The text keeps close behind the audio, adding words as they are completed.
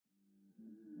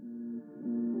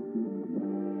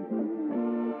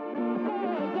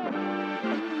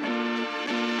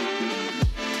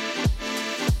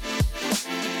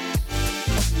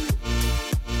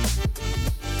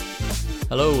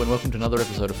Hello and welcome to another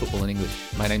episode of Football in English.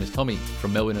 My name is Tommy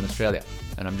from Melbourne in Australia,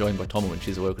 and I'm joined by Tomo in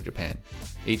Shizuoka, Japan.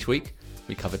 Each week,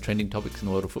 we cover trending topics in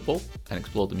the world of football and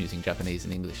explore them using Japanese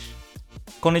and English.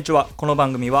 こんにちは。この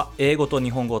番組は英語と日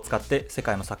本語を使って世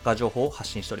界のサッカー情報を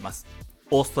発信しております。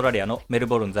オーストラリアのメル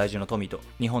ボルン在住のトミーと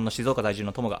日本の静岡在住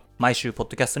のトモが毎週ポッ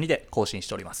ドキャストにて更新し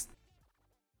ております。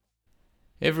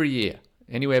Every year,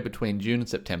 anywhere between June and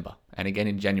September, and again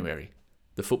in January,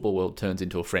 the football world turns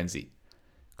into a frenzy.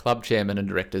 Club chairmen and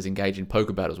directors engage in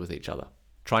poker battles with each other,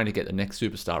 trying to get the next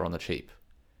superstar on the cheap.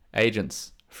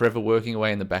 Agents, forever working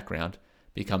away in the background,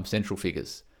 become central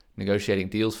figures, negotiating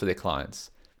deals for their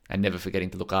clients, and never forgetting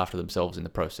to look after themselves in the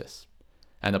process.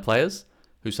 And the players,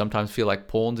 who sometimes feel like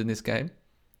pawns in this game,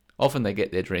 often they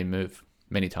get their dream move,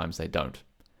 many times they don't.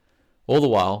 All the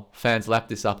while, fans lap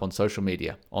this up on social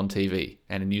media, on TV,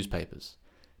 and in newspapers.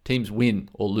 Teams win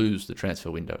or lose the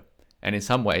transfer window, and in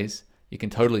some ways, you can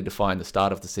totally define the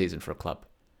start of the season for a club.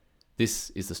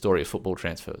 This is the story of football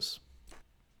transfers.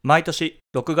 毎年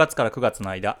6月から9月の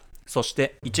間、そし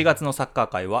て1月のサッカー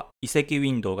界は移籍ウ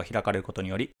ィンドウが開かれることに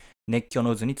より熱狂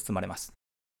の渦に包まれます。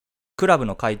クラブ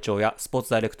の会長やスポーツ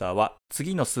ダイレクターは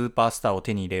次のスーパースターを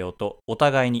手に入れようとお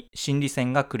互いに心理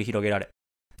戦が繰り広げられ、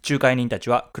仲介人たち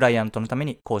はクライアントのため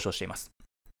に交渉しています。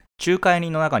仲介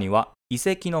人の中には移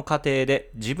籍の過程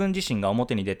で自分自身が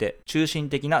表に出て中心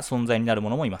的な存在になる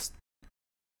者もいます。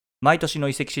毎年の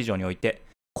移籍市場において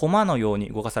駒のように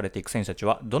動かされていく選手たち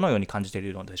はどのように感じてい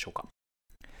るのでしょうか。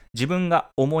自分が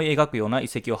思い描くような移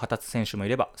籍を果たす選手もい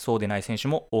ればそうでない選手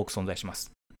も多く存在します。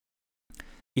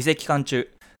移籍期間中、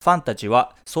ファンたち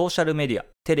はソーシャルメディア、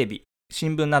テレビ、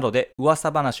新聞などで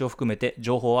噂話を含めて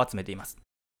情報を集めています。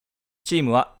チー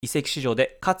ムは移籍市場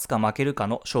で勝つか負けるか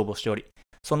の勝負をしており、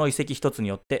その移籍一つに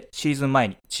よってシーズン前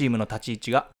にチームの立ち位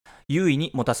置が優位に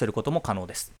持たせることも可能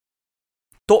です。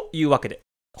というわけで、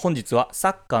本日はサ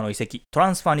ッカーの移籍、トラ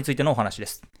ンスファーについてのお話で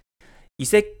す。移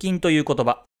籍金という言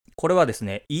葉、これはです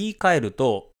ね、言い換える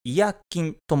と違約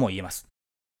金とも言えます。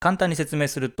簡単に説明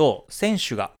すると、選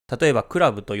手が例えばク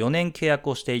ラブと4年契約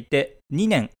をしていて、2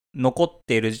年残っ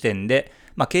ている時点で、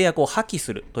契約を破棄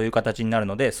するという形になる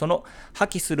ので、その破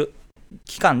棄する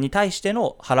期間に対して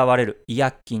の払われる違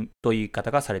約金という言い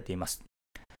方がされています。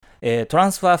トラ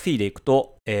ンスファーフィーでいく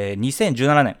と、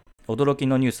2017年、驚き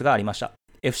のニュースがありました。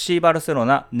FC バルセロ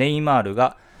ナ、ネイマール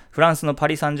がフランスのパ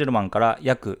リ・サンジェルマンから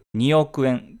約2億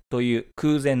円という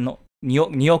空前の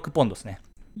2億ポンドですね。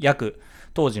約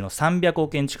当時の300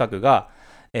億円近くが、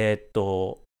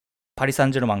パリ・サ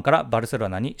ンジェルマンからバルセロ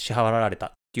ナに支払われた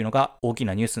っていうのが大き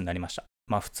なニュースになりました。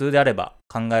普通であれば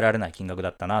考えられない金額だ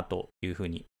ったなというふう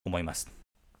に思います。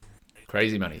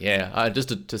Crazy money, yeah.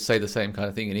 Just to say the same kind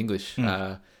of thing in English.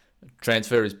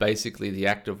 Transfer is basically the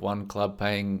act of one club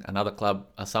paying another club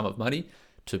a sum of money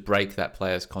to break that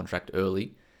player's contract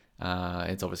early.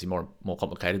 It's obviously more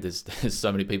complicated. There's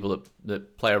so many people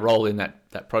that play a role in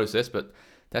that process, but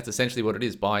that's essentially what it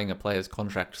is, buying a player's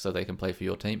contract so they can play for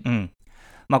your team.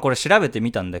 これ調べて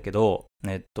みたんだけど、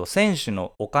選手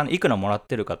のお金いくらもらっ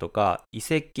てるかとか、移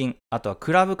籍金、あとは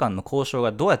クラブ間の交渉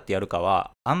がどうやってやるか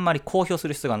はあんまり公表す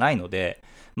る必要がないので、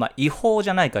違法じ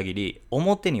ゃない限り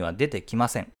表には出てきま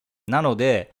せん。なの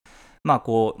で、ま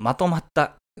とまっ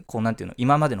たなんていうの、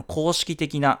今までの公式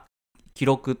的な記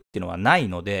録っていうのはない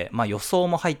ので、予想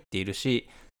も入っているし、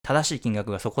正しい金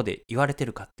額がそこで言われて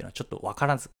るかっていうのはちょっと分か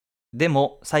らず。で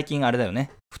も最近あれだよ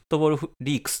ね、フットボール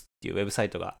リークスっていうウェブサイ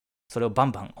トがそれをバ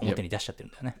ンバン表に出しちゃってる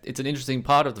んだよね。It's an interesting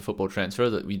part of the football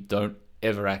transfer that we don't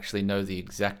ever actually know the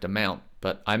exact amount,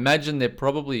 but I imagine there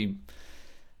probably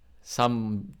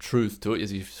some truth to it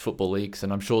as if football leaks,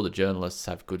 and I'm sure the journalists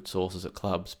have good sources at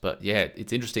clubs, but yeah,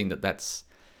 it's interesting that's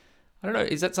I don't know,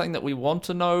 is that something that we want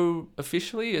to know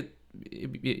officially?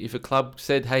 If a club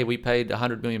said, hey, we paid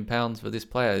 £100 million for this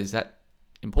player, is that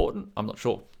important? I'm not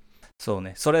sure. そう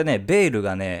ね、それね、ベイル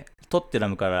がね、トッテナ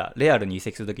ムからレアルに移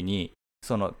籍するときに、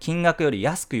その金額より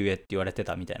安く言えって言われて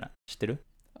たみたいな、知ってる？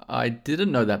 I didn't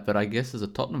know that, but I guess as a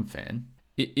Tottenham fan,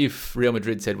 if Real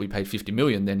Madrid said we paid 50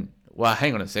 million, then, well,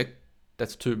 hang on a sec,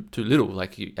 that's too little.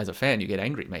 Like, as a fan, you get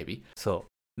angry, maybe. そ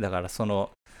う。だから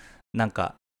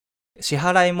支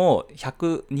払いも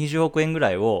120億円ぐ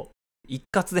らいを一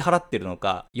括で払ってるの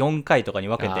か、4回とかに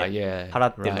分けて払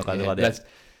ってるのかとかで。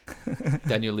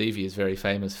Daniel Levy is very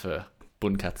famous for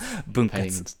分割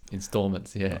paying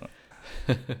installments, yeah.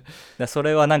 そ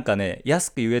れは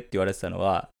安く言えって言われてたの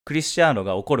はクリスチャーノ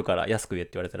が怒るから安く言えっ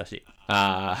て言われたらしい。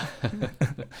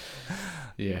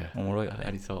Yeah. おもろいよね。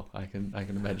I can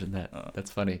imagine that.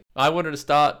 That's funny. I wanted to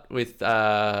start with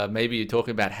maybe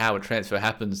talking about how a transfer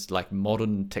happens, like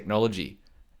modern technology,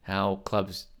 how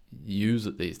clubs use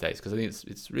it these days, because I think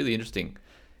it's really interesting.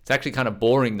 It's actually kind of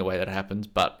boring the way that it happens,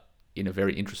 but in a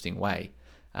very interesting way.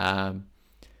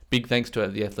 Big thanks to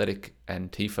The Athletic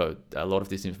and Tifo. A lot of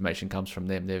this information comes from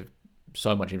them. They've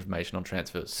so much information on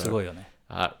transfers. So, すごいよね。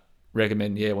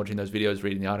recommend, watching those videos,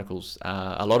 reading the articles.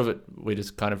 A lot of it we're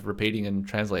just kind of repeating and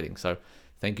translating. So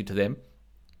thank you to them.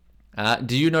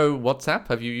 Do you know WhatsApp?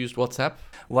 Have you used WhatsApp?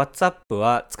 WhatsApp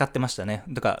は使ってましたね。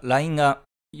だから LINE が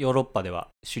ヨーロッパでは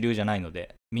主流じゃないの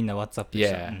で、みんな WhatsApp で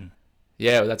した。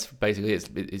Yeah, well, that's basically it's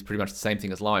pretty much the same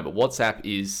thing as Line, but WhatsApp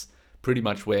is pretty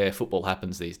much where football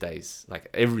happens these days. Like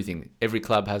every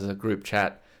club has a group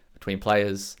chat between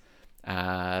players.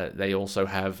 They also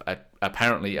have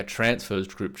apparently a transfers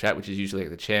group chat, which is usually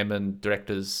like the chairman,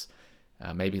 directors,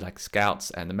 maybe like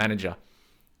scouts and the manager,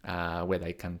 where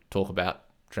they can talk about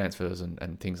transfers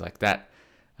and things like that.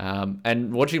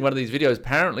 And watching one of these videos,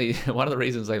 apparently one of the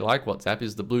reasons they like WhatsApp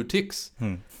is the blue ticks,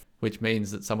 which means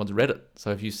that someone's read it.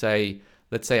 So if you say,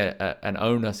 let's say an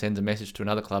owner sends a message to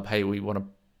another club, hey, we want to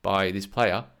buy this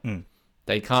player,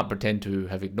 they can't pretend to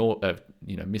have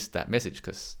missed that message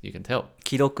because you can tell.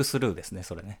 既読スルーですね、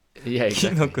それね。Yeah, exactly.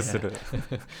 既読スル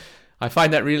ー。I find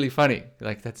that really funny.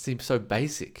 Like that seems so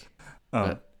basic,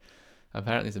 but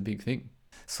apparently it's a big thing.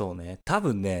 そうね。多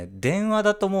分ね、電話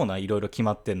だと思うな、いろいろ決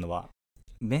まってんのは。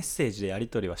メッセージでやり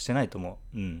取りはしてないと思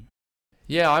う。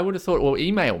Yeah, I would have thought, or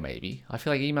email maybe. I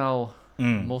feel like email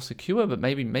more secure, but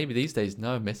maybe these days,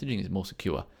 no, messaging is more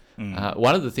secure.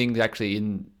 One of the things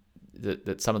actually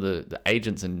that some of the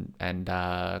agents and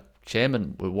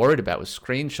chairman were worried about was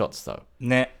screenshots, though.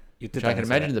 ね、言ってたね。Which I can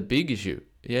imagine is a big issue.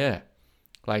 Yeah,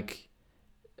 like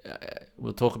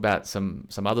we'll talk about some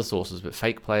other sources, but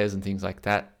fake players and things like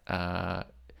that.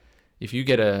 If you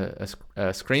get a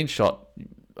screenshot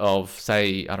of,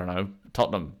 say, I don't know,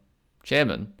 Tottenham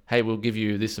chairman, hey, we'll give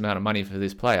you this amount of money for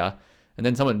this player, and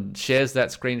then someone shares that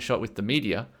screenshot with the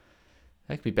media,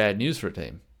 that could be bad news for a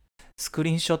team. スク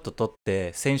リーンショット撮っ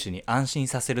て選手に安心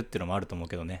させるっていうのもあると思う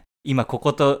けどね。今こ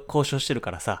こと交渉してるか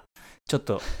らさ、ちょっ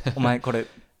とお前これ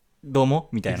どうも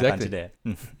みたいな感じで。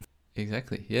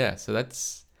Exactly. Yeah. So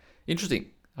that's interesting.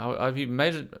 I've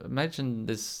imagined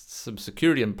there's some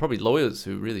security and probably lawyers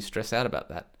who really stress out about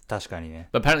that. 確かにね。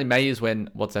But apparently May is when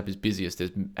WhatsApp is busiest.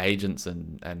 There's agents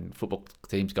and football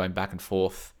teams going back and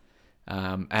forth.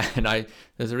 And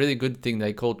there's a really good thing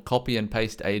they called copy and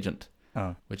paste agent,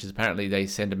 which is apparently they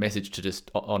send a message to just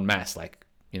en masse, like,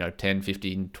 10,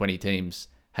 15, 20 teams.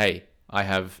 Hey, I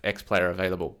have X player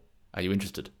available. Are you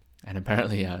interested? And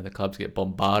apparently the clubs get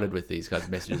bombarded with these kinds of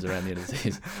messages around the end of the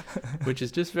season, which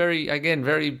is just very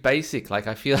basic. Like,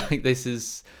 I feel like this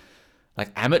is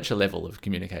like amateur level of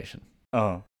communication.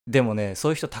 でもね、そ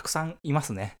ういう人たくさんいま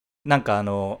すね。なんか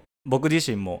僕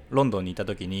自身もロンドンにいた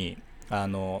時にサ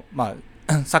ッ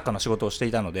カーの仕事をして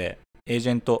いたのでエー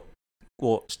ジェント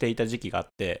をしていた時期があっ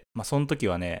て、その時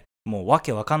はね、もうわ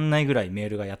けわかんないぐらいメー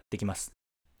ルがやってきます。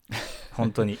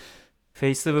本当に。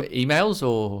Facebook emails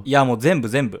or いやもう全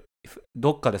部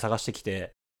どっかで探してき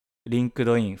て、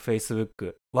LinkedIn、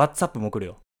Facebook、WhatsApp も来る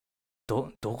よ。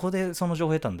どこでその情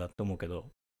報得たんだって思うけど。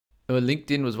Well,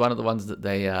 LinkedIn was one of the ones that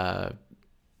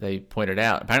they pointed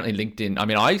out. Apparently LinkedIn, I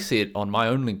mean, I see it on my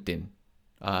own LinkedIn.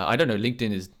 I don't know,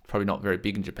 LinkedIn is probably not very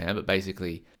big in Japan, but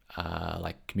basically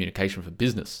like communication for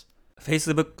business.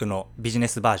 Facebook のビジネ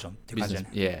スバージョンって感じだね。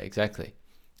Yeah, exactly.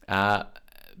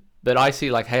 But I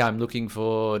see like, hey, I'm looking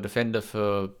for a defender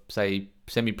for, say,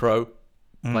 semi-pro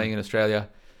playing in Australia.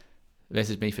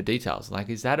 Message me for details.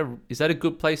 Like, is that a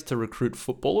good place to recruit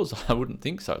footballers? I wouldn't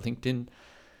think so. LinkedIn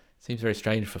seems very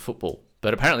strange for football,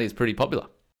 but apparently it's pretty popular.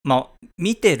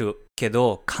 見てるけ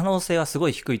ど可能性はすご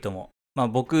い低いと思う。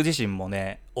僕自身も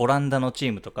ね、オランダのチ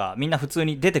ームとかみんな普通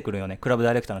に出てくるよね、クラブ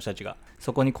ダイレクターの人たちが。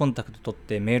そこにコンタクト取っ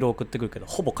てメールを送ってくるけど、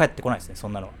ほぼ返ってこないですね、そ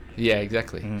んなのは。Yeah,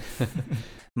 exactly.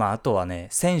 あとはね、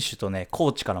選手とね、コ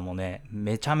ーチからもね、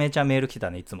めちゃめちゃメール来た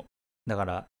ね、いつも。だか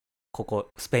ら、ここ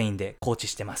スペインでコーチ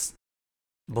してます。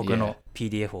僕の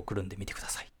PDF を送るんで見てくだ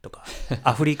さいとか。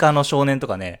アフリカの少年と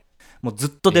かね、もうずっ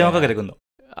と電話かけてくるの。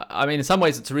I mean, in some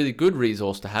ways, it's a really good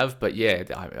resource to have, but yeah,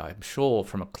 I'm sure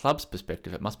from a club's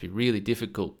perspective, it must be really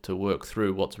difficult to work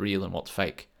through what's real and what's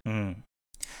fake.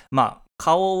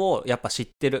 顔をやっぱ知っ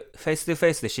てる、フェイストゥフェ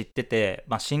イスで知ってて、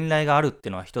信頼があるってい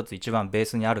うのは一つ一番ベー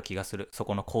スにある気がする。そ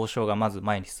この交渉がまず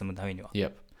前に進むためには。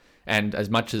Yep. And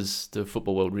as much as the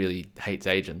football world really hates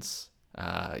agents,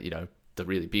 the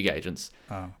really big agents,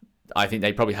 I think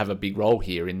they probably have a big role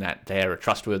here in that they're a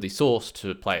trustworthy source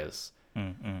to players.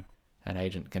 An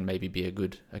agent can maybe be a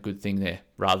good thing there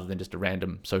rather than just a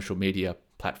random social media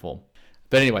platform.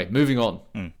 But anyway, moving on.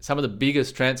 Some of the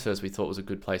biggest transfers we thought was a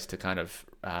good place to kind of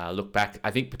look back.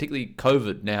 I think particularly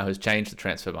COVID now has changed the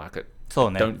transfer market. そ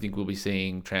うね。 Don't think we'll be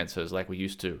seeing transfers like we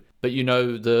used to. But you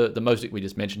know the most, we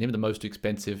just mentioned him, the most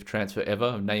expensive transfer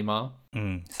ever, Neymar, う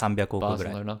ん、300億ぐ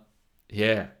らい。 Barcelona.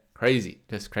 Yeah, crazy,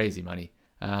 just crazy money.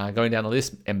 Going down the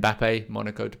list, Mbappe,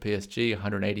 Monaco to PSG,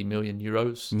 180 million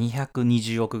euros.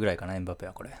 220億ぐらいかな、エムバペ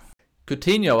はこれ。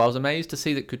 Coutinho, I was amazed to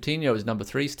see that Coutinho is number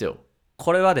 3 still.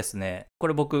 これはですね、こ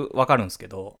れ僕わかるんですけ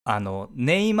ど、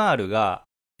ネイマールが、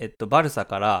バルサ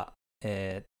から、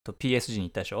PSG に行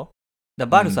ったでしょ。だ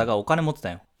バルサがお金持って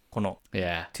たよ、この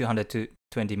Yeah,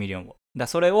 220ミリオンを。だ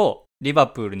それをリバ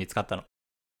プールに使ったの。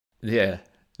 yeah.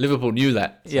 Liverpool knew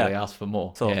that, so Yeah. they asked for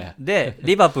more. そう。 Yeah. で、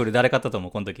リバプール誰買ったと思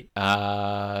う、この時。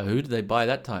 Who did they buy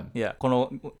that time? いや、こ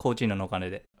のコーチーノのお金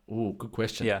で。 Ooh, good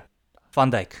question. いや、ファン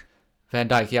ダイク。 Van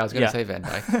Dijk, yeah, I was going to Yeah. say Van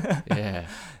Dijk. Yeah.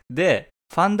 で、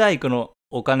ファンダイクの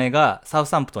お金がサウ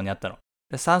サンプトンにあったの。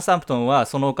でサウサンプトンは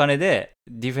そのお金で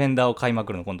ディフェンダーを買いま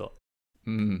くるの、今度。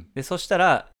で、そした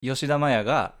ら、吉田麻也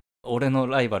が、俺の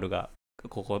ライバルが、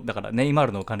ここ、だからネイマー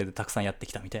ルのお金でたくさんやって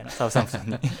きたみたいな、サウサンプトン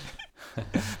に。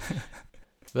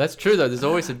That's true, though. There's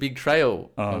always a big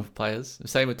trail of players.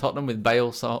 Same with Tottenham. With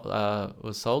Bale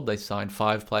was sold, they signed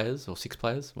 5 players or 6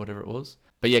 players, whatever it was.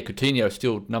 But yeah, Coutinho is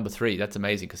still number 3. That's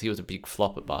amazing because he was a big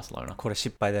flop at Barcelona. これ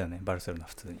失敗だよね、バルセロナ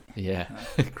普通に。 Yeah,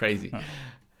 crazy.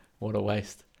 What a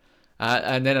waste.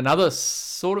 And then another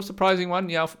sort of surprising one,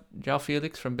 João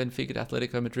Felix from Benfica to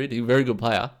Atletico Madrid. He's a very good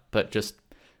player, but just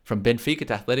from Benfica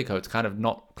to Atletico, it's kind of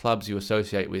not clubs you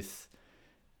associate with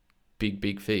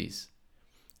big fees.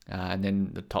 And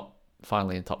then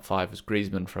finally in top 5 was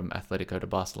Griezmann from Atletico to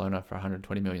Barcelona for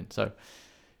 120 million. So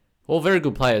all very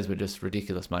good players, but just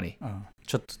ridiculous money.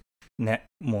 ちょっとね、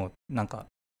もうなんか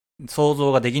想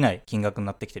像ができない金額に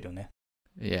なってきてるよね。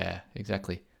 Yeah,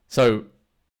 exactly. So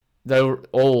they were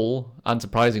all,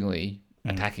 unsurprisingly,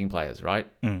 attacking players, right?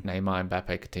 Neymar,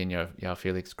 Mbappe, Coutinho, João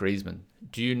Felix, Griezmann.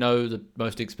 Do you know the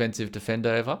most expensive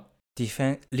defender ever?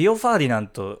 リオ・ファーディナン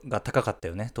トが高かった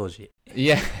よね、当時。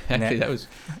 Yeah, actually that was,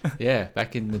 yeah,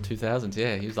 back in the 2000s,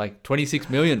 yeah. He was like 26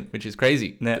 million, which is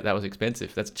crazy. That was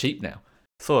expensive. That's cheap now.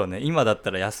 そうだね、今だった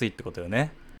ら安いってことよ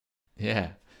ね。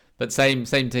 Yeah, but same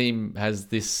team has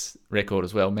this record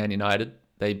as well, Man United.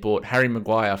 They bought Harry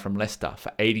Maguire from Leicester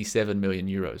for 87 million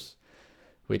euros,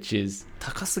 which is...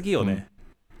 高すぎよね。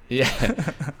Yeah.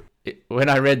 When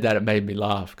I read that, it made me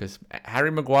laugh because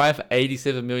Harry Maguire for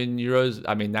 87 million euros,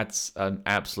 I mean, that's an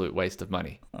absolute waste of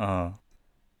money. うん。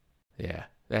 Yeah,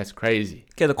 that's crazy.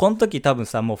 けど、この時多分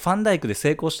さ、もうファンダイクで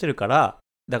成功してるから、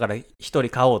だから一人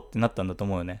買おうってなったんだと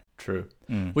思うよね。True.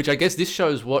 Which I guess this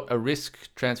shows what a risk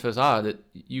transfers are, that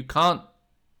you can't...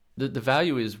 The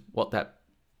value is what that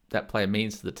player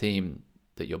means to the team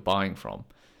that you're buying from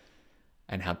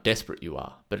and how desperate you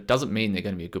are. But it doesn't mean they're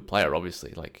going to be a good player,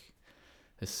 obviously. Like,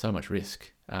 there's so much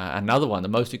risk. Another one, the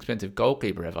most expensive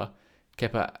goalkeeper ever,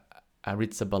 Kepa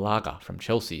Arrizabalaga from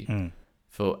Chelsea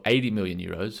for 80 million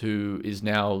euros, who is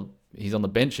now, he's on the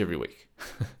bench every week.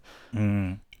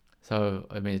 So,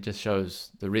 I mean, it just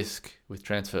shows the risk with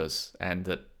transfers and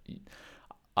that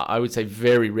I would say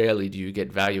very rarely do you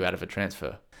get value out of a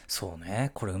transfer. そう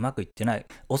ね、これうまくいってない。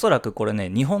おそらくこれね、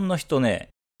日本の人ね、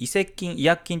移籍金、違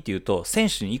約金っていうと、選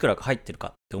手にいくらか入ってるか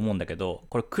って思うんだけど、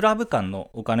これクラブ間の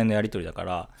お金のやり取りだか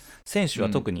ら、選手は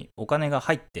特にお金が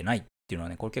入ってないっていうのは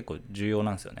ね、これ結構重要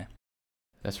なんですよね。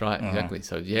That's right, exactly.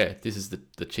 So yeah, this is the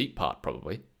cheap part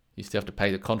probably. You still have to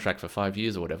pay the contract for 5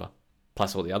 years or whatever,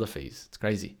 plus all the other fees. It's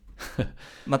crazy.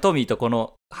 まあトミーとこ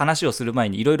の話をする前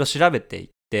にいろいろ調べていっ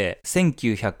て、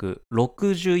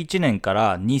1961年か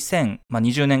ら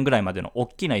2020年ぐらいまでの大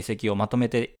きな移籍をまとめ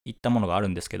ていったものがある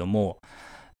んですけども、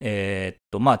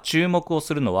まあ注目を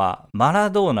するのはマラ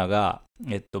ドーナが、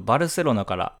バルセロナ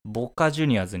からボカジュ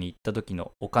ニアーズに行った時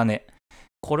のお金、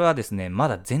これはですねま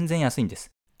だ全然安いんで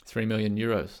す。3 million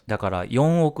euros. だから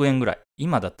4億円ぐらい。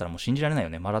今だったらもう信じられないよ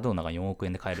ね。マラドーナが4億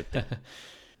円で買えるって。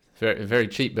very, very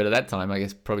cheap, but at that time, I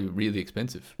guess probably really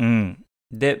expensive. うん。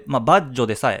で、まあ、バッジョ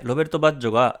でさえ、ロベルト・バッジ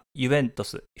ョがユベント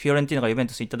ス、フィオレンティーノがユベン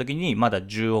トスに行った時にまだ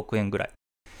10億円ぐらい。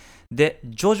で、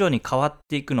徐々に変わっ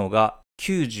ていくのが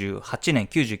98年、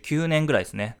99年ぐらいで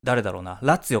すね。誰だろうな。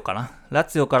ラツィオかな。ラ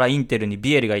ツィオからインテルに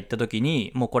ビエリが行った時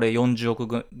に、もうこれ40億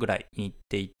ぐらいに行っ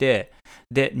ていて、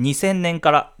で、2000年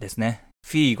からですね。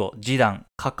フィーゴ、ジダン、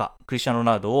カカ、クリスチャン・ロ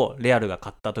ナウドをレアルが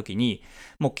買った時に、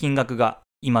もう金額が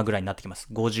今ぐらいになってきます。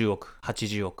50億、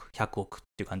80億、100億っ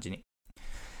ていう感じに。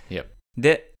Yep.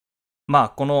 で、まあ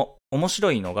この面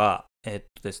白いのが、で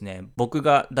すね、僕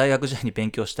が大学時代に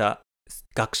勉強した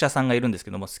学者さんがいるんです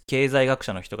けども、経済学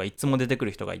者の人がいつも出てく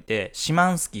る人がいて、シマ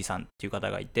ンスキーさんっていう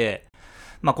方がいて、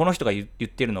まあこの人が言っ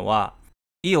てるのは、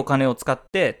いいお金を使っ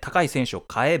て高い選手を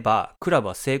買えばクラブ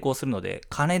は成功するので、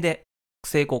金で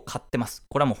成功を買ってます。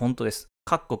これはもう本当です。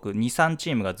各国2、3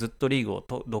チームがずっとリーグを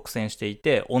独占してい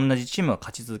て、同じチームが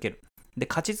勝ち続ける。で、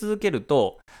勝ち続ける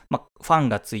と、ファン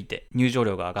がついて、入場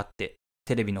料が上がって、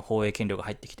テレビの放映権料が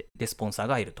入ってきて、で、スポンサー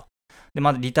がいると。で、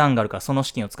まだリターンがあるから、その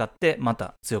資金を使って、ま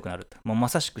た強くなると。もうま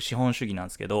さしく資本主義なんで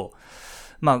すけど、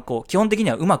基本的に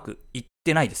はうまくいっ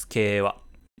てないです、経営は。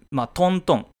トン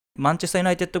トン。マンチェスターユ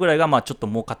ナイテッドぐらいが、ちょっと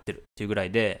儲かってるっていうぐら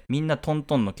いで、みんなトン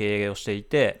トンの経営をしてい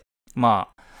て、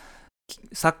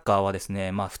サッカーはです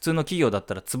ね、普通の企業だっ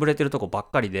たら潰れてるとこば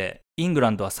っかりで、イングラ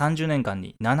ンドは30年間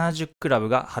に70クラブ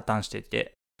が破綻してい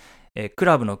て、ク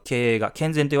ラブの経営が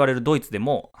健全と言われるドイツで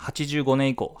も85年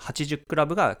以降80クラ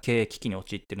ブが経営危機に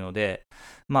陥っているので、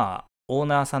オー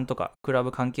ナーさんとかクラ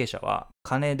ブ関係者は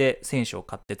金で選手を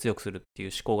買って強くするってい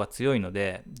う思考が強いの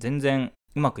で、全然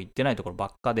うまくいってないところば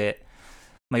っかで、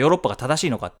ヨーロッパが正しい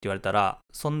のかって言われたら、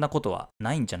そんなことは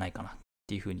ないんじゃないかなっ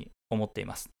ていうふうに思ってい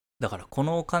ます。だからこ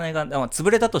のお金が、潰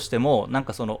れたとしても、なん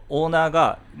かそのオーナー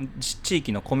が、地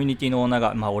域のコミュニティのオーナ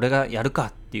ーが、俺がやるか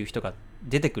っていう人が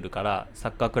出てくるから、サ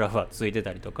ッカークラブは続いて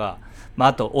たりとか、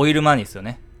あとオイルマネーですよ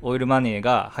ね。オイルマネー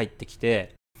が入ってき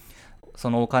て、そ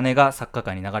のお金がサッカー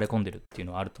界に流れ込んでるっていう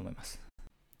のはあると思います。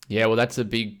Yeah, well, that's a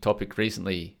big topic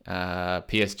recently.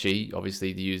 PSG,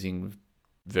 obviously, they're using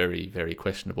very, very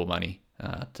questionable money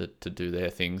to do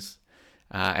their things.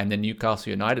 And then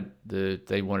Newcastle United,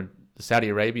 they wanted the Saudi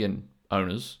Arabian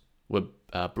owners were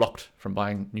blocked from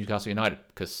buying Newcastle United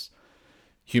because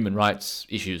human rights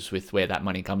issues with where that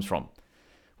money comes from,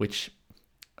 which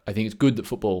I think it's good that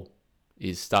football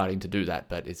is starting to do that,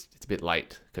 but it's a bit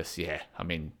late because,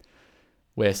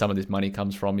 where some of this money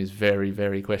comes from is very,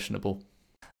 very questionable.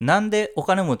 なんでお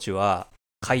金持ちは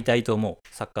買いたいと思う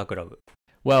サッカークラブ?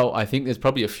 Well, I think there's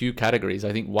probably a few categories.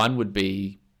 I think one would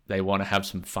be they want to have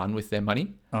some fun with their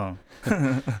money.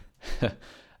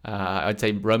 I'd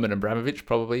say Roman Abramovich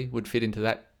probably would fit into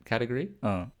that category.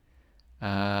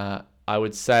 I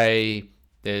would say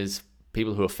there's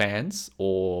people who are fans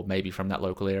or maybe from that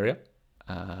local area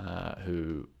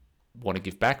who want to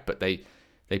give back, but they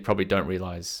probably don't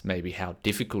realize maybe how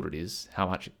difficult it is, how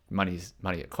much money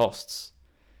it costs.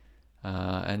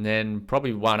 And then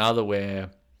probably one other where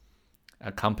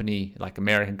a company, like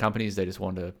American companies, they just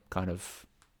want to kind of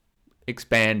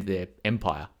expand their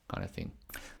empire kind of thing.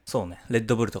 そうね、レッ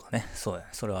ドブルとかね、そうや、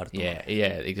それはあると思う。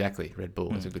Yeah, exactly. Red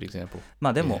Bull is a good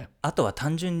example. でも、あとは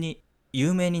単純に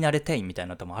有名になれたいみたい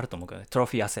なのもあると思うけどね、トロ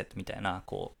フィーアセットみたいな、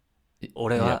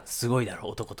俺はすごいだろ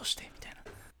う、男としてみたいな。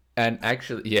And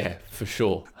actually, yeah, for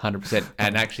sure, 100%.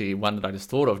 And actually, one that I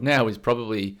just thought of now is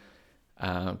probably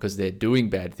because they're doing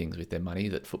bad things with their money,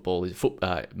 that football is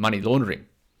money laundering.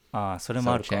 それ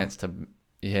もあるか。So a chance to,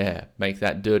 make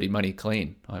that dirty money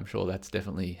clean. I'm sure that's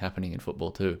definitely happening in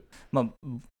football too.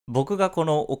 僕がこ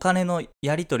のお金の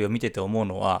やり取りを見てて思う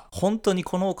のは、本当に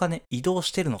このお金移動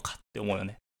してるのかって思うよ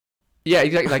ね。Yeah,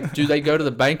 exactly. Like, do they go to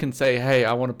the bank and say, hey,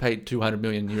 I want to pay 200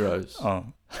 million euros?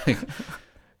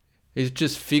 It's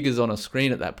just figures on a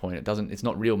screen at that point. It's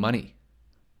not real money.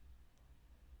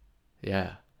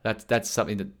 Yeah, that's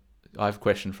something that I've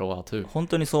questioned for a while too. 本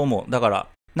当にそう思う。だから、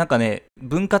なんかね、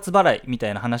分割払いみた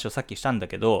いな話をさっきしたんだ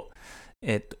けど、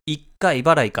1回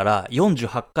払いから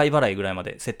48回払いぐらいま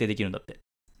で設定できるんだって。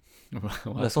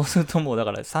そうするともうだ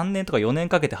から3年とか4年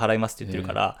かけて払いますって言ってる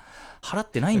から、払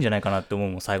ってないんじゃないかなって思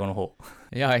うもん、最後の方。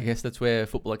Yeah, I guess that's where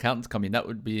football accountants come in. That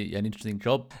would be an interesting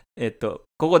job.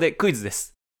 ここでクイズで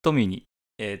す。トミーに。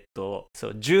そ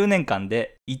う10年間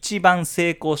で一番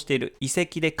成功している移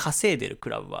籍で稼いでるク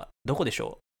ラブはどこでし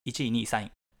ょう ?1 位、2位、3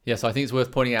位。Yes, I think it's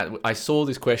worth pointing out. I saw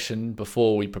this question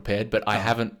before we prepared, but I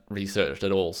haven't researched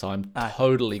at all, so I'm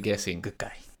totally guessing. Good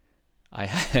guy. I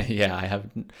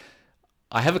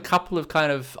have a couple of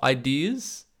kind of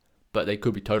ideas, but they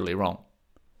could be totally wrong.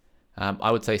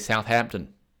 I would say Southampton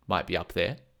might be up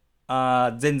there.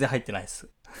 全然入ってないです。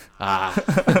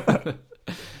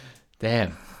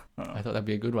Damn. I thought that'd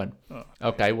be a good one.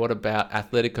 Okay, what about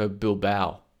Atletico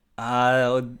Bilbao?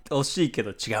 惜しいけど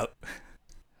違う。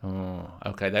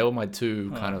Okay, they were my two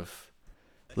kind of...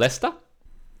 Leicester?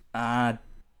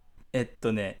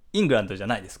 イングランドじゃ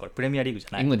ないです。これプレミアリーグじ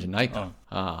ゃない。England じゃないか。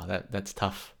that's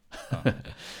tough.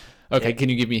 Okay, can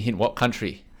you give me a hint? What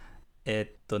country?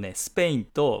 スペイン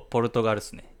とポルトガルで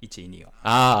すね。1位、2位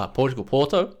は。Portugal,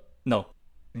 Porto? No.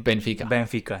 Benfica.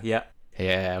 Benfica, yeah.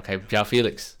 Yeah, okay. João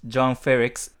Felix. John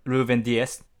Felix, Ruben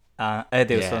Dias,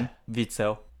 Ederson,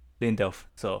 Witzel, Lindelof.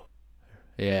 So.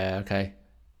 Yeah, okay.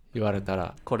 言われた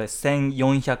ら。これ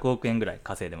1400億円ぐらい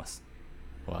稼いでます。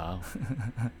Wow.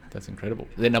 That's incredible.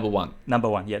 They're number one. Number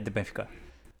one, yeah, the Benfica.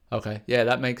 Okay, yeah,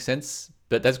 that makes sense.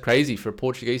 But that's crazy for a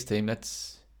Portuguese team.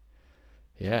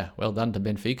 Yeah, well done to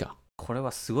Benfica. これ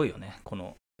はすごいよね、こ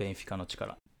のベンフィカの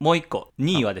力。もう一個、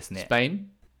2位はですね、Spain?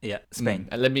 いや、スペイン。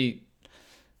Let me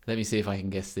see if I can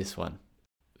guess this one.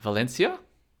 Valencia?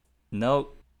 No,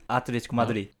 アトレチコ・マ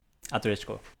ドリード。アトレチ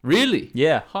コ。Really?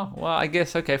 Yeah. Huh. Well, I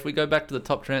guess, okay, if we go back to the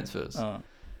top transfers.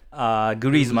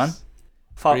 グリーズマン、フ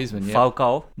ァ Griezmann, yeah. ァウカ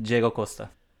オ、ジェイゴ・コス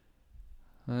タ。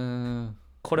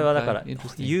これはだから、Okay,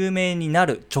 interesting. 有名にな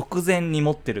る直前に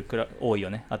持ってる多い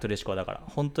よね、アトレチコは。だから、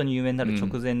本当に有名になる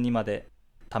直前にまで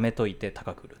貯めといて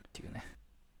高く売るっていうね。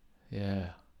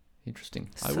Yeah, interesting.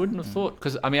 I wouldn't have thought,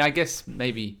 because, I mean, I guess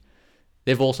maybe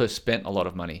they've also spent a lot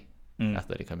of money,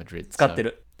 Atletico Madrid. 使って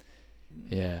る。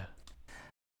Yeah.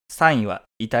 3位は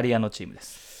イタリアのチームで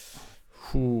す。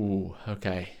Ooh,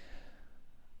 okay.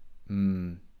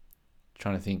 Trying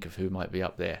to think of who might be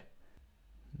up there.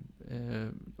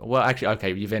 Well, actually,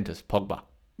 okay, Juventus, Pogba.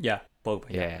 Yeah, Pogba.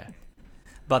 Yeah.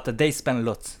 But they spend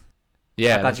lots.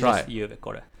 Yeah, 赤 that's 字です、 right. ゆうべ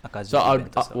これ。赤字 So ユベン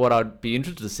トスは what I'd be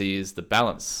interested to see is the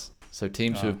balance. So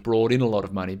teams who have brought in a lot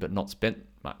of money but not spent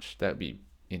much. That would be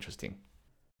interesting.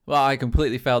 Well, I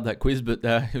completely failed that quiz, but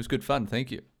it was good fun.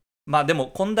 Thank you. まあでも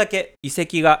こんだけ移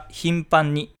籍が頻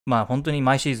繁に、まあ本当に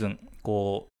毎シーズン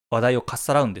こう話題をかっ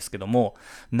さらうんですけども、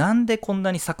なんでこん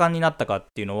なに盛んになったかっ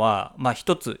ていうのは、まあ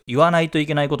一つ言わないとい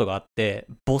けないことがあって、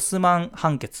ボスマン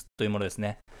判決というものです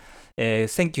ね。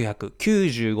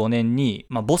1995年に、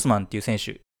ボスマンっていう選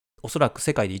手、おそらく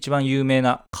世界で一番有名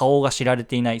な顔が知られ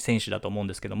ていない選手だと思うん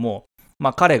ですけども、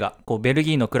彼がこうベル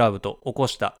ギーのクラブと起こ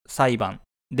した裁判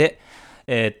で、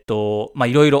い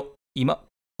ろいろ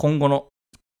今後の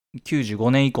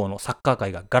95年以降のサッカー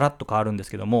界がガラッと変わるんで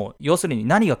すけども、要するに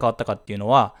何が変わったかっていうの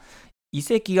は、移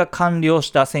籍が完了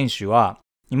した選手は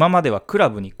今まではクラ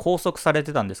ブに拘束され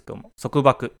てたんですけども、束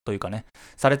縛というかね、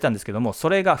されてたんですけども、そ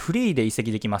れがフリーで移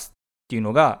籍できますっていう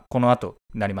のがこの後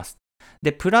になります。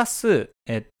でプラス、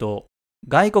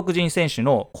外国人選手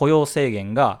の雇用制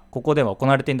限がここでは行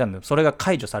われていたので、それが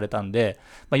解除されたんで、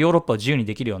ヨーロッパを自由に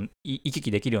できるように行き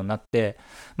来できるようになって、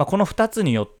この2つ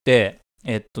によって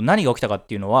何が起きたかっ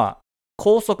ていうのは、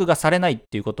拘束がされないっ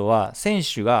ていうことは、選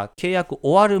手が契約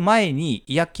終わる前に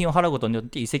違約金を払うことによっ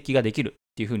て移籍ができるっ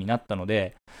ていう風になったの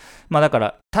で、だか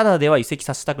らただでは移籍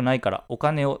させたくないからお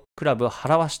金をクラブは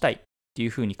払わしたいっていう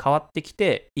風に変わってき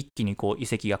て、一気にこう移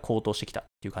籍が高騰してきたっ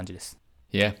ていう感じです。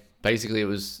Yeah, basically it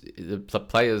was the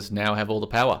players now have all the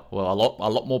power. Well, a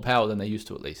lot more power than they used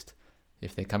to, at least.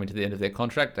 If they're coming to the end of their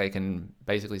contract, they can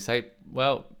basically say,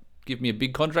 well, give me a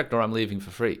big contract or I'm leaving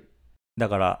for free. だ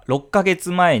から6ヶ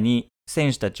月前に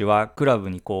選手たちはクラブ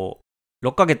にこう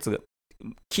6ヶ月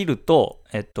切ると、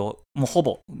もうほ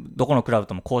ぼどこのクラブ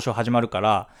とも交渉始まるか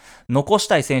ら、残し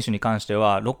たい選手に関して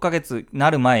は6ヶ月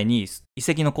なる前に移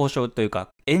籍の交渉というか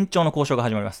延長の交渉が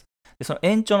始まります。でその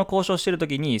延長の交渉してる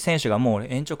時に選手がもう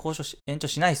延長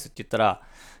しないっすって言ったら、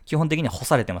基本的には干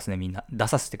されてますね、みんな。出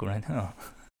させてくれない。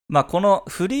この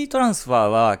フリートランスファー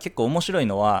は結構面白い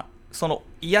のは、その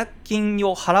違約金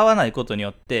を払わないことによ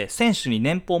って選手に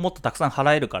年俸をもっとたくさん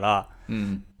払えるから、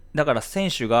だから選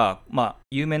手が、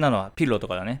有名なのはピルロと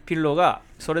かだね。ピルロが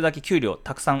それだけ給料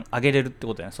たくさん上げれるって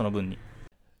ことだね、その分に。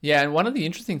Yeah, and one of the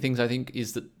interesting things I think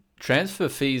is that transfer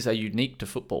fees are unique to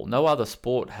football. No other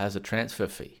sport has a transfer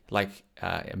fee. Like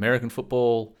American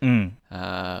football,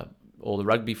 or the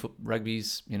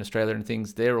rugby's in Australia and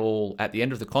things, they're all at the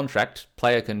end of the contract,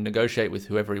 player can negotiate with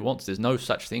whoever he wants. There's no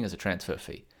such thing as a transfer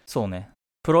fee. そうね。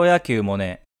プロ野球も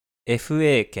ね、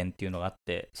FA 権っていうのがあっ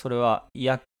て、それは違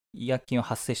約金は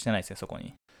発生してないですね、そこ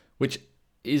に。Which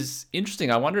is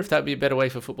interesting. I wonder if that would be a better way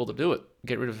for football to do it.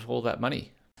 Get rid of all that money.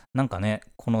 なんかね、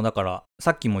このだから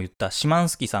さっきも言ったシマン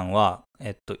スキさんは、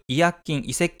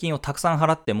移籍金をたくさん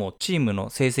払ってもチームの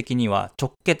成績には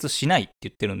直結しないって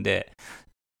言ってるんで、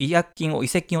移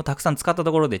籍金をたくさん使った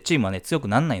ところでチームはね強く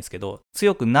ならないんですけど、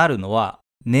強くなるのは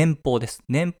年俸です。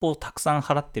年俸をたくさん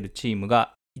払ってるチーム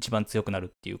が一番強くなるっ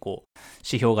ていうこう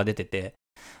指標が出てて、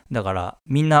だから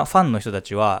みんなファンの人た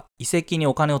ちは移籍に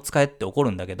お金を使えって怒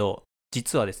るんだけど、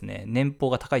実はですね、年俸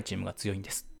が高いチームが強いんで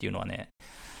すっていうのはね、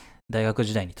大学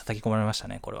時代に叩き込まれました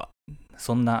ね、これは。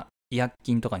そんな違約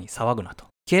金とかに騒ぐなと。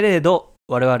けれど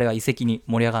我々は移籍に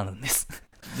盛り上がるんです。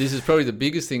This is probably the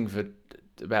biggest thing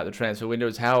about the transfer window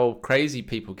is how crazy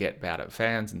people get about it,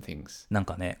 fans and things. なん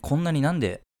かね、こんなになん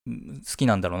で好き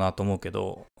なんだろうなと思うけ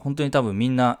ど、本当に多分み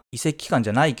んな移籍期間じ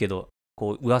ゃないけど、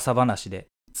こう噂話で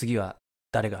次は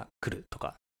誰が来ると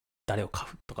か、誰を買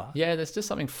うとか。Yeah, there's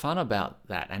just something fun about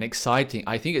that and exciting.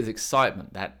 I think it's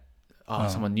excitement that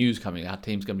someone new's coming, our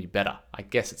team's going to be better. I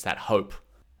guess it's that hope,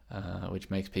 which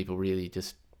makes people really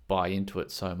just buy into it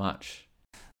so much.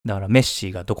 だからメッ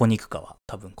シがどこに行くかは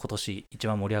多分今年一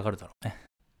番盛り上がるだろうね。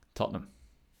Tottenham.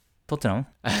 Tottenham?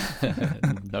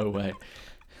 No way.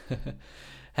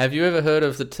 Have you ever heard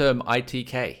of the term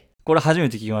ITK? これ初め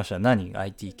て聞きました。何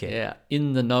 ?ITK。Yeah,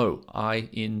 in the know.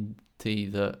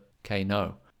 I-N-T the K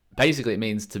know. Basically, it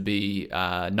means to be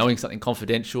knowing something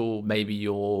confidential. Maybe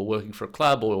you're working for a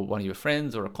club or one of your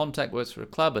friends or a contact works for a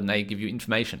club and they give you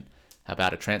information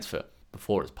about a transfer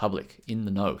before it's public, in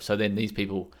the know. So then these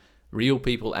people, real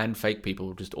people and fake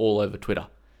people, just all over Twitter,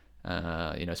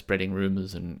 spreading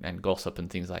rumors and gossip and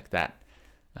things like that.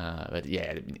 But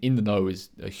yeah, in the know is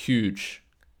a huge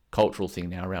cultural thing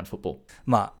now around football.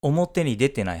 まあ、表に出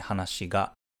てない話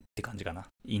がって感じかな。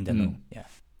in the know.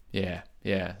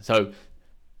 Yeah. So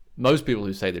most people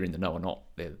who say they're in the know are not.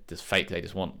 They're just fake. They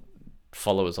just want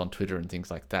followers on Twitter and things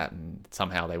like that. And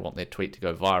somehow they want their tweet to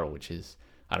go viral, which is,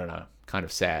 I don't know, kind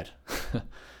of sad.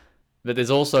 But there's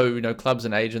also, clubs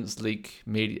and agents leak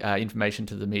media, information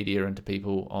to the media and to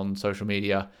people on social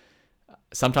media.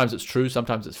 Sometimes it's true,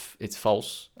 sometimes it's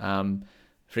false.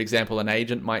 For example, an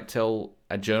agent might tell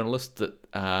a journalist that,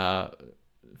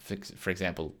 for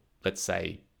example, let's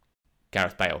say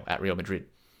Gareth Bale at Real Madrid.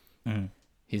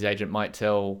 His agent might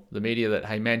tell the media that,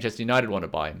 hey, Manchester United want to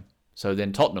buy him. So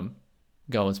then Tottenham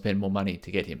go and spend more money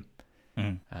to get him.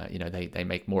 They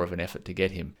make more of an effort to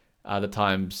get him. Other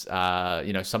times,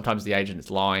 sometimes the agent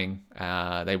is lying.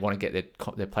 They want to get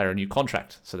their player a new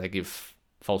contract. So they give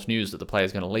false news that the player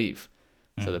is going to leave.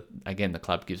 So that, again, the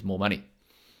club gives more money.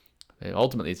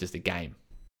 Ultimately, it's just a game.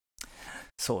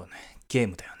 そうね。ゲー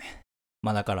ムだよね。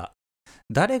まあだから、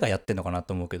誰がやってんのかな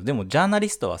と思うけど、でもジャーナリ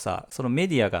ストはさ、そのメ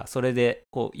ディアがそれで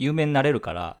こう有名になれる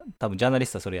から、多分ジャーナリ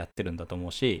ストはそれやってるんだと思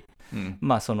うし、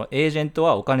まあそのエージェント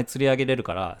はお金釣り上げれる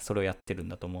からそれをやってるん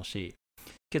だと思うし、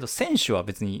けど選手は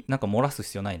別になんか漏らす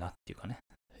必要ないなっていうかね。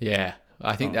Yeah,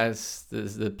 I think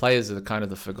the players are kind of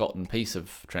the forgotten piece of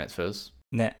transfers.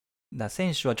 ね。だから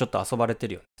選手はちょっと遊ばれて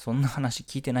るよ。そんな話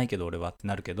聞いてないけど俺はって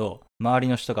なるけど、周り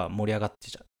の人が盛り上がって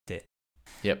ちゃって、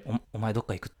お前どっ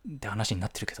か行くって話にな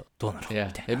ってるけど、どうなの Yeah,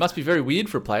 it must be very weird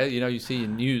for a player. You see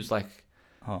in news like,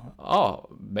 oh,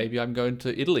 maybe I'm going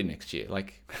to Italy next year.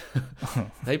 Like,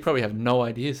 they probably have no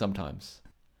idea sometimes.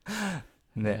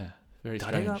 ね。Yeah, very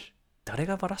strange. 誰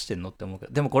がバラしてんのって思うけ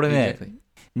ど、でもこれね、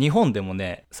日本でも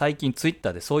ね、最近ツイッ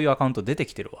ターでそういうアカウント出て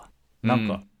きてるわ。なん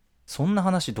か、そんな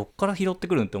話どっから拾って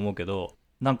くるんって思うけど、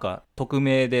なんか匿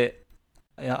名で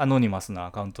アノニマスな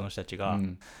アカウントの人たちが、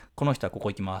この人はここ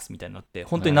行きますみたいになって、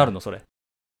本当になるのそれ。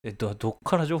どっ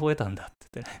から情報を得たんだって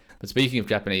言ってね。But speaking of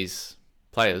Japanese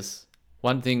players,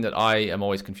 one thing that I am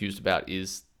always confused about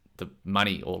is the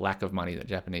money or lack of money that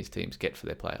Japanese teams get for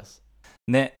their players.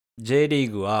 ね、J リ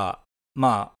ーグは、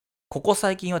まあ、ここ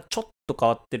最近はちょっと変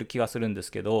わってる気がするんで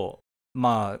すけど、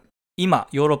まあ、今、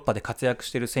ヨーロッパで活躍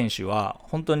してる選手は、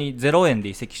本当に0円で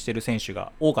移籍してる選手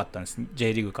が多かったんです。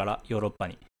J リーグからヨーロッパ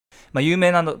に。まあ、有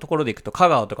名なところでいくと、香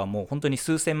川とかも本当に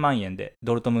数千万円で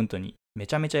ドルトムントにめ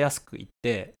ちゃめちゃ安く行っ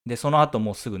て、で、その後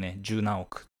もうすぐね、十何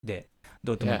億で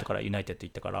ドルトムントからユナイテッド行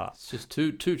ったから。It's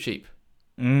just too cheap.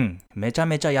 めちゃ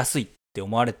めちゃ安いって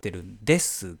思われてるんで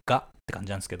すが、って感じ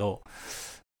なんですけど、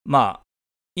まあ、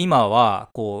今は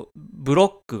こうブロ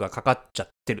ックがかかっちゃっ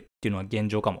てるっていうのは現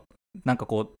状かも。なんか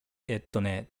こう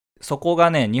そこ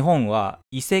がね、日本は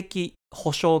移籍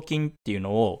保証金っていう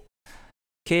のを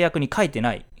契約に書いて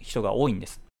ない人が多いんで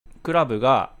す。クラブ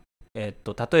が例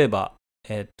えば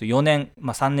4年、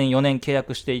3年4年契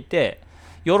約していて、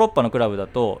ヨーロッパのクラブだ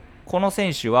とこの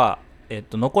選手は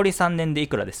残り3年でい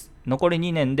くらです。残り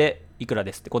2年でいくら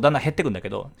ですってこうだんだん減ってくんだけ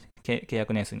ど、契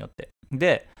約年数によって。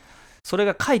で。それ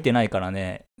が書いてないから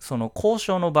ね、その交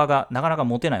渉の場がなかなか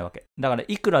持てないわけ。だから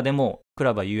いくらでもク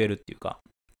ラブは言えるっていうか。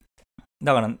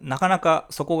だからなかなか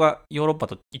そこがヨーロッパ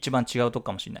と一番違うとこ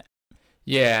かもしれない。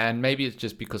Yeah, and maybe it's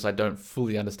just because I don't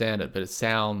fully understand it, but it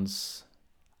sounds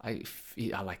I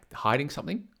like hiding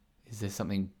something. Is there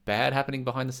something bad happening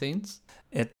behind the scenes?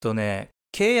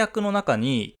 契約の中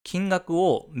に金額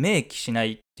を明記しな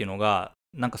いっていうのが、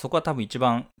なんかそこは多分一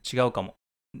番違うかも。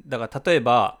だから例え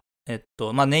ば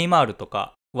ネイマールと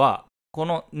かは、こ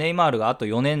のネイマールがあと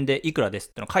4年でいくらです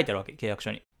っての書いてあるわけ、契約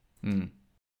書に。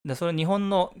で、それ日本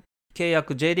の契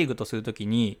約 J リーグとするとき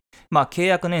に、契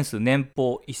約年数、年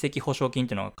俸、移籍保証金っ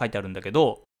ていうのが書いてあるんだけ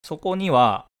ど、そこに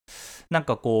は、なん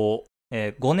かこう、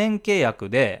5年契約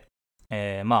で、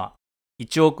1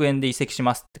億円で移籍し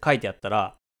ますって書いてあった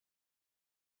ら、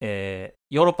ヨー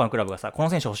ロッパのクラブがさ、この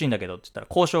選手欲しいんだけどって言ったら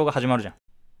交渉が始まるじゃ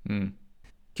ん。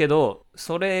けど、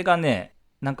それがね、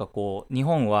なんかこう日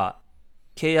本は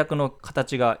契約の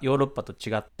形がヨーロッパと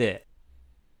違って、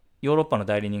ヨーロッパの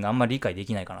代理人があんまり理解で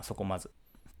きないかな、そこまず。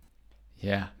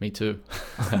Yeah, me too.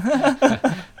 I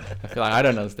feel like I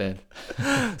don't understand.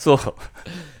 そう。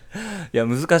いや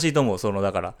難しいと思う、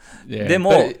だから。Yeah, で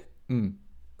も、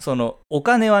そのお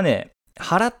金はね、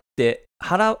払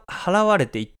われ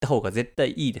ていった方が絶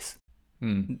対いいです。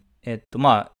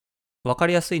まあ分か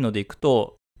りやすいのでいく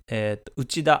と、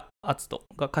内田篤人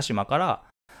が鹿島から、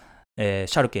シ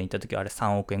ャルケに行った時はあれ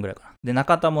3億円ぐらいかな。で、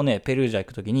中田もね、ペルージャ行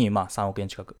く時にまあ3億円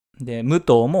近く。で、武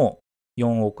藤も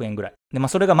4億円ぐらい。で、まあ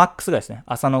それがマックスぐらいですね。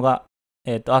浅野が、ア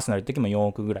ーセナル行った時も4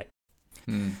億ぐらい。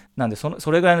なんでそ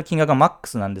れぐらいの金額がマック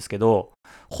スなんですけど、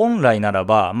本来なら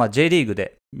ば、まあ、J リーグ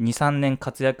で 2,3 年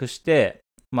活躍して、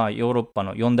まあ、ヨーロッパ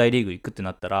の4大リーグ行くって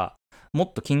なったら、も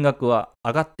っと金額は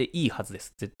上がっていいはずで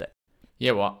す、絶対。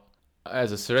Yeah, well,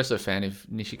 as a Cerezo fan, if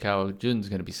Nishikawa Jun's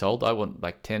going to be sold, I want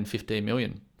like 10, 15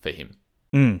 million for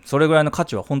him. それぐらいの価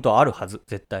値は本当はあるはず、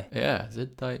絶対。Yeah,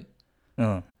 絶対。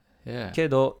Yeah. け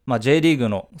ど、まあ、J リーグ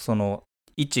のその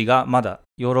位置がまだ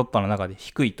ヨーロッパの中で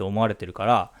低いと思われてるか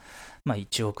ら、まあ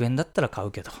1億円だったら買う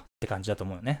けどって感じだと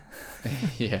思うよね。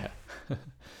Yeah.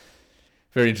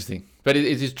 Very interesting. But it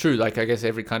is true. Like, I guess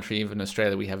every country, even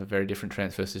Australia, we have a very different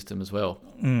transfer system as well.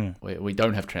 We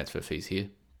don't have transfer fees here.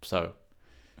 So,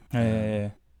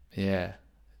 yeah. It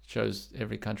shows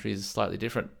every country is slightly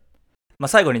different. まあ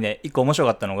最後にね、一個面白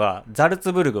かったのが、ザル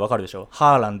ツブルグわかるでしょ？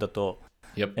ハーランドと、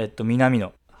南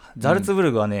野。ザルツブ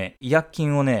ルグはね、違約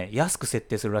金をね、安く設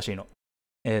定するらしいの。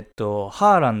ハ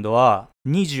ーランドは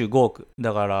25億。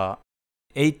だから、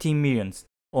18 millions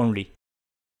only。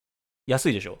安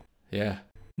いでしょ？ Yeah.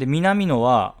 で、南野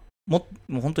はも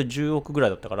う本当に10億ぐらい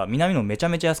だったから、南野めちゃ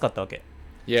めちゃ安かったわけ。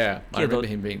Yeah, I remember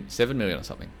him being 7 million or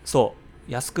something. そ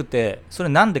う、安くて、それ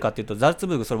なんでかっていうと、ザルツ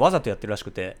ブルグそれわざとやってるらし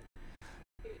くて、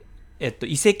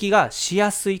移籍がし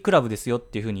やすいクラブですよっ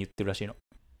ていう風に言ってるらしいの。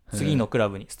次のクラ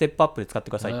ブにステップアップで使っ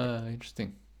てくださいって。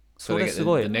Interesting. それす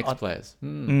ごい。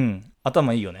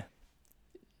頭いいよね。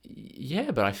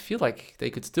Yeah, but I feel like they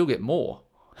could still get more.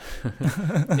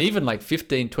 Even like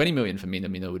 15, 20 million for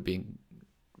Minamino would be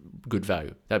good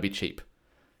value. That'd be cheap.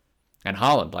 And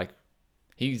Haaland, like,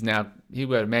 he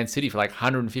went to Man City for like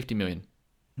 150 million.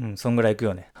 そんぐらいいく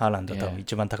よね。ハーランドは多分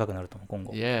一番高くなると思う、今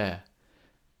後。Yeah.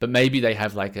 But maybe they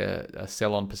have like a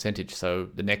sell-on percentage, so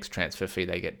the next transfer fee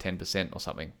they get 10% or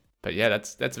something. But yeah,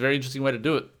 that's a very interesting way to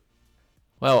do it.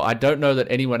 Well, I don't know that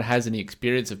anyone has any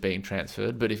experience of being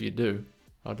transferred, but if you do,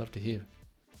 I'd love to hear.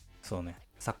 そうね。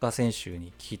サッカー選手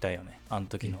に聞きたいよね。あの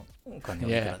時のお金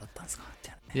はいくらだったんですかっ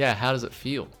て。Yeah, how does it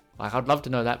feel? Like, I'd love to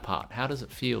know that part. How does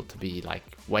it feel to be like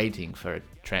waiting for a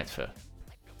transfer?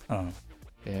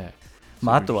 Yeah.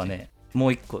 まああとはね、も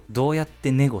う一個どうやっ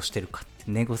てネゴしてるかっ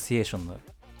てネゴシエーションの。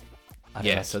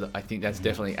Yeah, so I think that's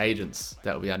definitely agents.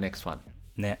 That will be our next one.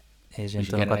 ね、エージェン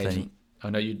トの方に。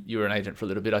I know you were an agent for a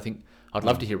little bit. I think I'd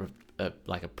love to hear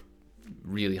like a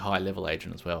really high level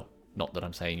agent as well. Not that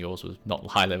I'm saying yours was not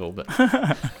high level, but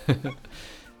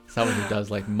someone who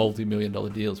does like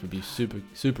multi-million-dollar deals would be super,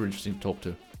 super interesting to talk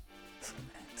to.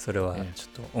 それはち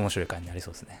ょっと面白い回になり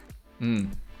そうですね。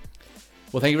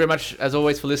Well, thank you very much, as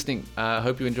always, for listening. I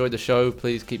hope you enjoyed the show.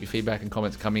 Please keep your feedback and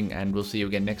comments coming, and we'll see you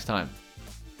again next time.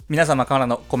 皆様から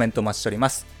のコメントお待ちしておりま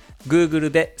す。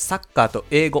Google でサッカーと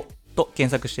英語と検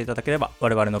索していただければ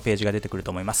我々のページが出てくる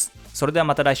と思います。それでは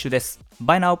また来週です。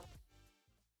Bye now!